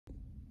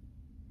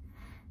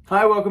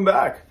Hi, welcome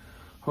back.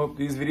 Hope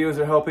these videos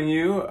are helping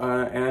you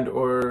and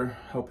or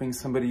helping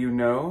somebody you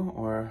know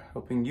or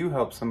helping you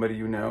help somebody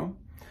you know.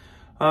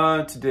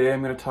 Today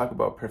I'm going to talk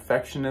about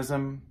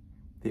perfectionism,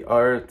 the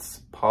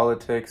arts,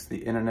 politics, the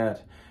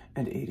internet,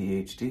 and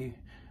ADHD.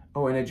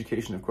 Oh, and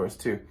education, of course,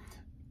 too.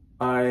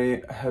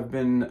 I have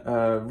been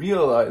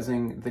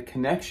realizing the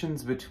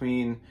connections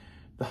between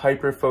the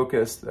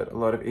hyper-focus that a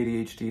lot of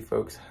ADHD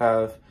folks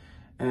have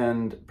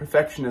and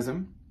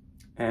perfectionism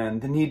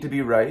and the need to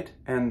be right.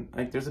 And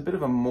like, there's a bit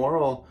of a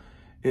moral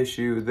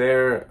issue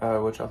there,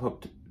 which I'll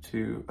hope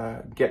to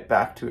get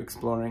back to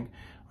exploring,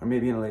 or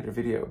maybe in a later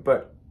video.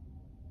 But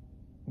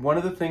one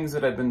of the things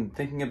that I've been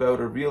thinking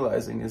about or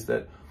realizing is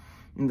that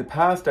in the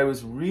past, I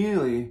was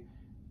really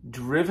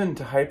driven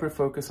to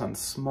hyper-focus on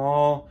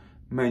small,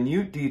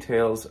 minute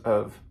details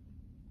of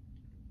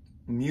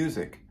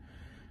music,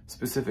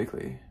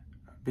 specifically,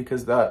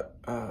 because that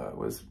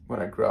was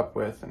what I grew up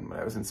with and what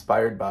I was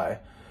inspired by.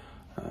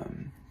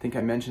 I think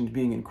I mentioned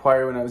being in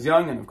choir when I was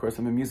young, and of course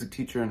I'm a music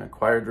teacher and a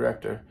choir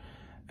director.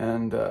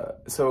 And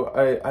so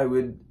I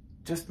would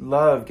just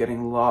love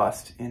getting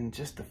lost in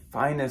just the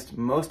finest,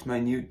 most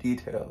minute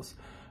details,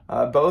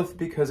 both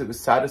because it was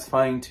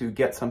satisfying to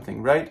get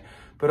something right,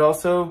 but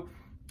also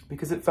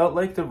because it felt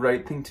like the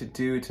right thing to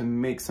do to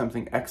make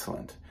something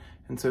excellent.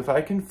 And so if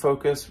I can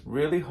focus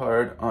really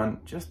hard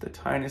on just the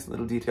tiniest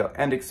little detail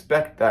and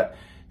expect that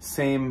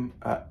same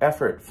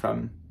effort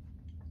from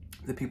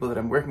the people that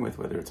I'm working with,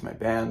 whether it's my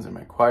bands or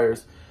my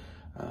choirs,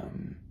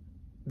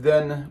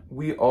 then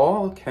we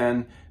all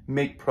can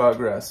make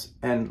progress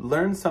and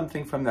learn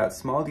something from that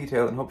small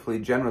detail and hopefully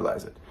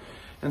generalize it.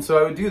 And so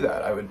I would do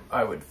that.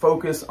 I would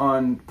focus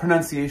on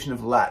pronunciation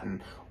of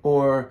Latin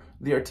or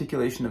the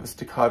articulation of a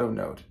staccato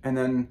note. And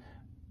then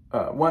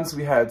once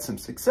we had some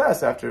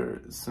success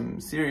after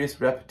some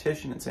serious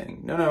repetition and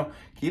saying, no,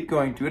 keep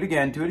going, do it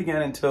again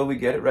until we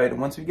get it right.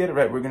 And once we get it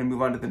right, we're going to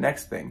move on to the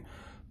next thing.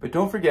 But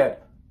don't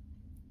forget,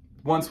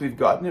 once we've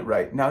gotten it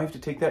right, now we have to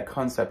take that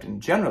concept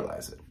and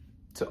generalize it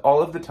to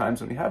all of the times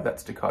when we have that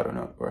staccato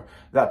note or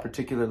that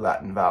particular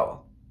Latin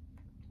vowel,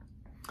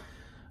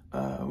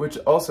 which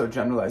also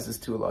generalizes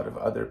to a lot of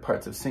other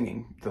parts of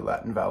singing, the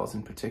Latin vowels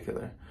in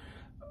particular.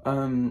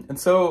 And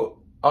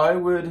so I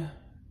would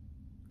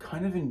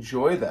kind of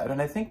enjoy that, and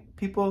I think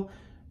people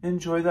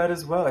enjoy that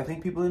as well. I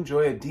think people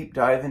enjoy a deep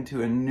dive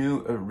into a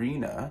new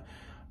arena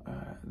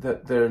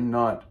that they're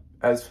not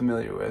as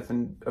familiar with.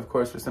 And of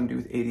course, for somebody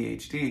with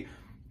ADHD,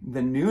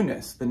 the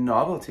newness, the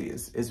novelty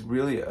is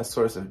really a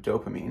source of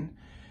dopamine.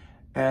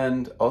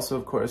 And also,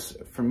 of course,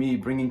 for me,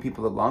 bringing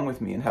people along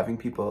with me and having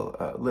people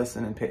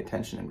listen and pay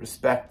attention and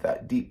respect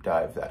that deep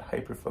dive, that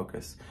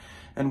hyper-focus,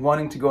 and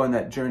wanting to go on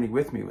that journey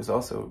with me was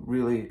also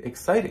really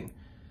exciting.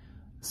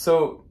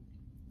 So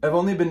I've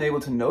only been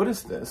able to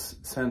notice this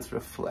since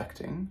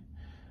reflecting,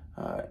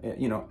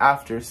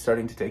 after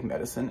starting to take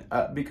medicine,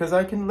 because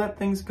I can let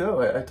things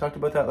go. I talked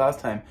about that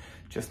last time.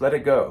 Just let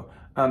it go.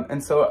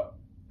 And so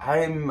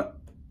I'm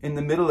in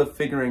the middle of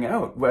figuring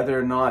out whether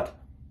or not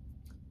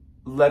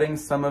letting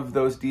some of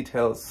those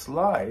details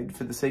slide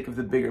for the sake of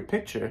the bigger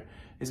picture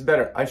is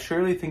better. I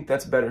surely think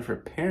that's better for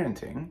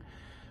parenting,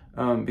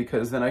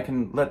 because then I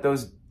can let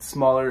those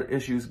smaller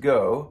issues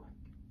go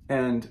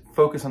and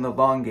focus on the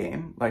long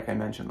game, like I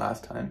mentioned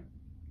last time.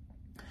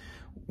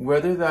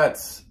 Whether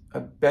that's a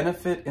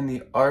benefit in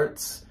the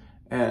arts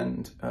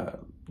and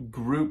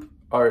group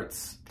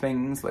arts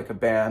things like a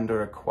band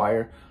or a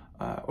choir,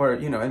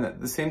 and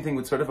the same thing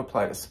would sort of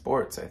apply to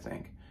sports, I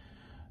think.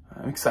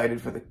 I'm excited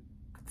for the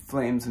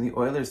Flames and the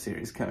Oilers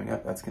series coming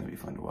up. That's going to be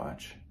fun to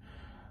watch.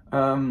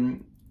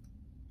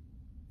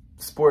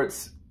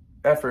 Sports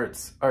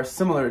efforts are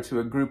similar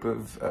to a group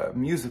of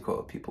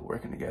musical people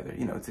working together.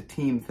 It's a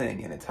team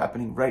thing, and it's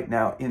happening right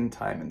now in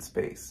time and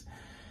space.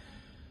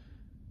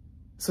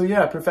 So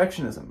yeah,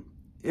 perfectionism.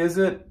 Is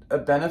it a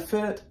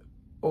benefit,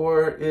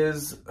 or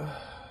is,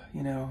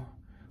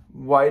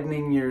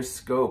 widening your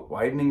scope,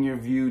 widening your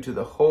view to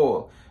the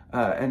whole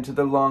and to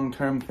the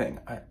long-term thing?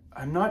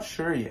 I'm not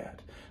sure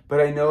yet,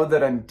 but I know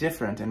that I'm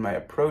different in my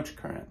approach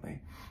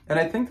currently. And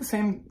I think the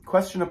same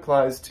question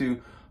applies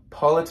to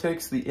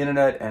politics, the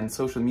internet, and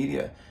social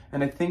media.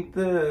 And I think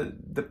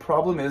the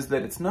problem is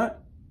that it's not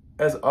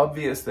as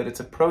obvious that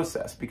it's a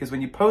process, because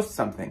when you post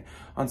something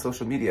on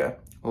social media,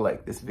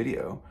 like this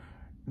video,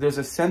 there's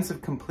a sense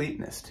of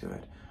completeness to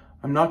it.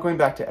 I'm not going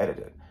back to edit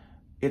it.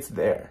 It's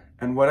there.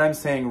 And what I'm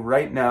saying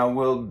right now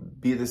will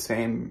be the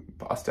same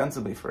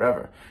ostensibly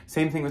forever.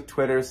 Same thing with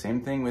Twitter,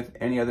 same thing with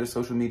any other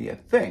social media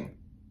thing.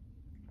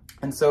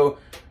 And so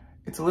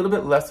it's a little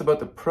bit less about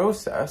the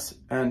process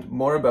and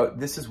more about,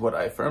 this is what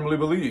I firmly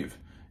believe,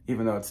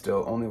 even though it's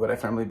still only what I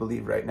firmly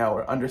believe right now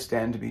or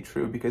understand to be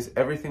true, because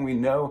everything we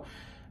know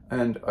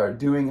and are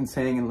doing and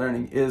saying and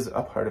learning is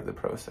a part of the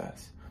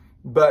process.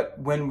 But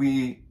when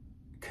we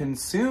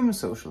consume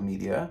social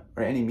media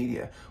or any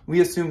media,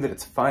 we assume that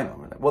it's final.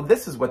 We're like, well,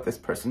 this is what this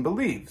person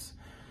believes.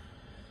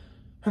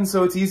 And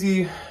so it's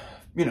easy,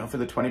 for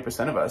the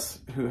 20% of us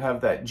who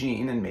have that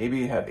gene and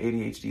maybe have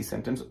ADHD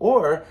symptoms,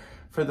 or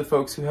for the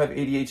folks who have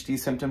ADHD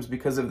symptoms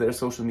because of their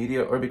social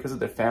media or because of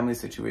their family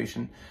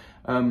situation.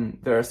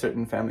 There are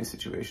certain family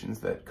situations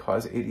that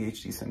cause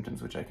ADHD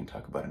symptoms, which I can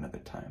talk about another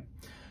time.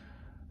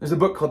 There's a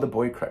book called The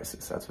Boy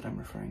Crisis. That's what I'm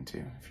referring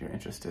to, if you're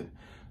interested.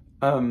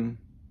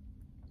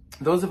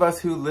 Those of us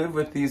who live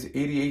with these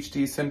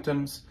ADHD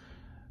symptoms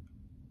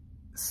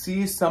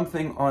see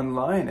something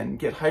online and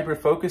get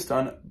hyper-focused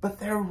on, but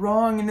they're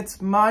wrong and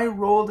it's my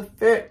role to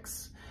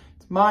fix.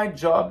 It's my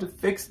job to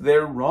fix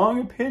their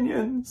wrong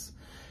opinions,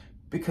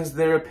 because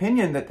their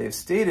opinion that they've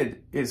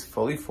stated is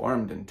fully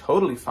formed and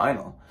totally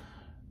final.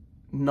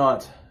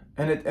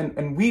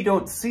 And we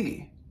don't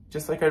see,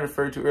 just like I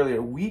referred to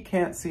earlier,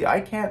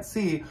 I can't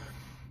see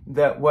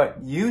that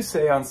what you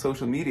say on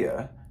social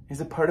media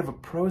is a part of a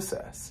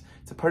process.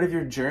 It's a part of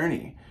your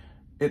journey.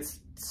 It's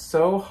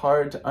so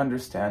hard to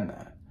understand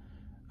that.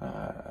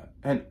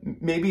 And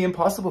maybe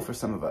impossible for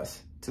some of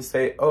us to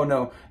say, oh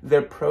no,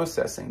 they're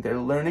processing. They're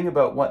learning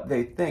about what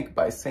they think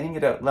by saying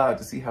it out loud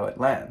to see how it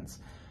lands.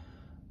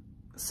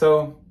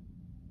 So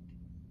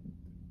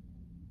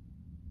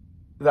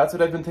that's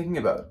what I've been thinking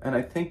about. And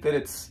I think that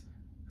it's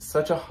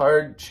such a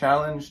hard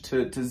challenge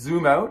to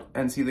zoom out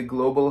and see the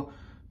global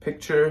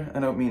picture. I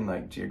don't mean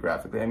like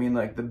geographically, I mean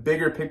like the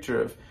bigger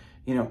picture of,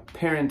 you know,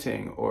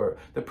 parenting, or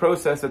the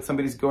process that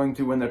somebody's going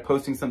through when they're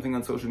posting something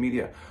on social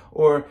media,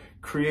 or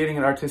creating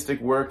an artistic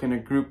work in a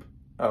group,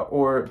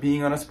 or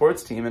being on a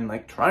sports team and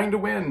like trying to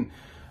win.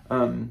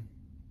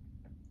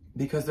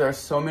 Because there are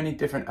so many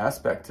different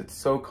aspects, it's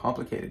so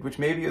complicated, which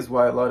maybe is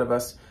why a lot of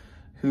us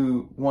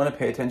who want to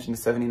pay attention to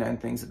 79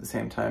 things at the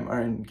same time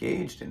are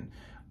engaged in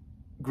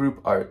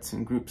group arts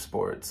and group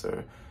sports,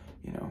 or,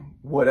 you know,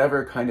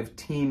 whatever kind of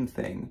team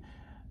thing,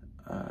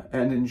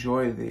 and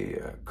enjoy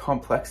the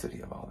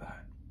complexity of all that.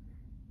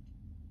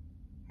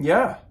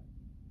 Yeah.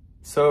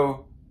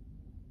 So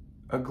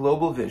a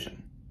global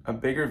vision, a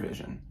bigger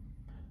vision,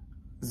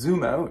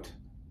 zoom out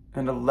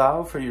and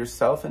allow for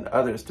yourself and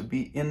others to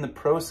be in the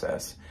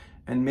process,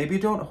 and maybe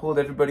don't hold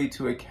everybody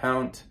to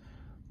account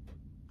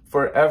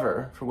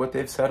forever for what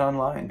they've said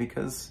online,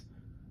 because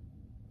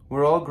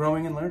we're all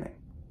growing and learning.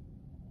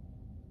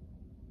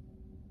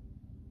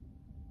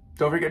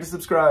 Don't forget to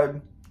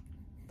subscribe.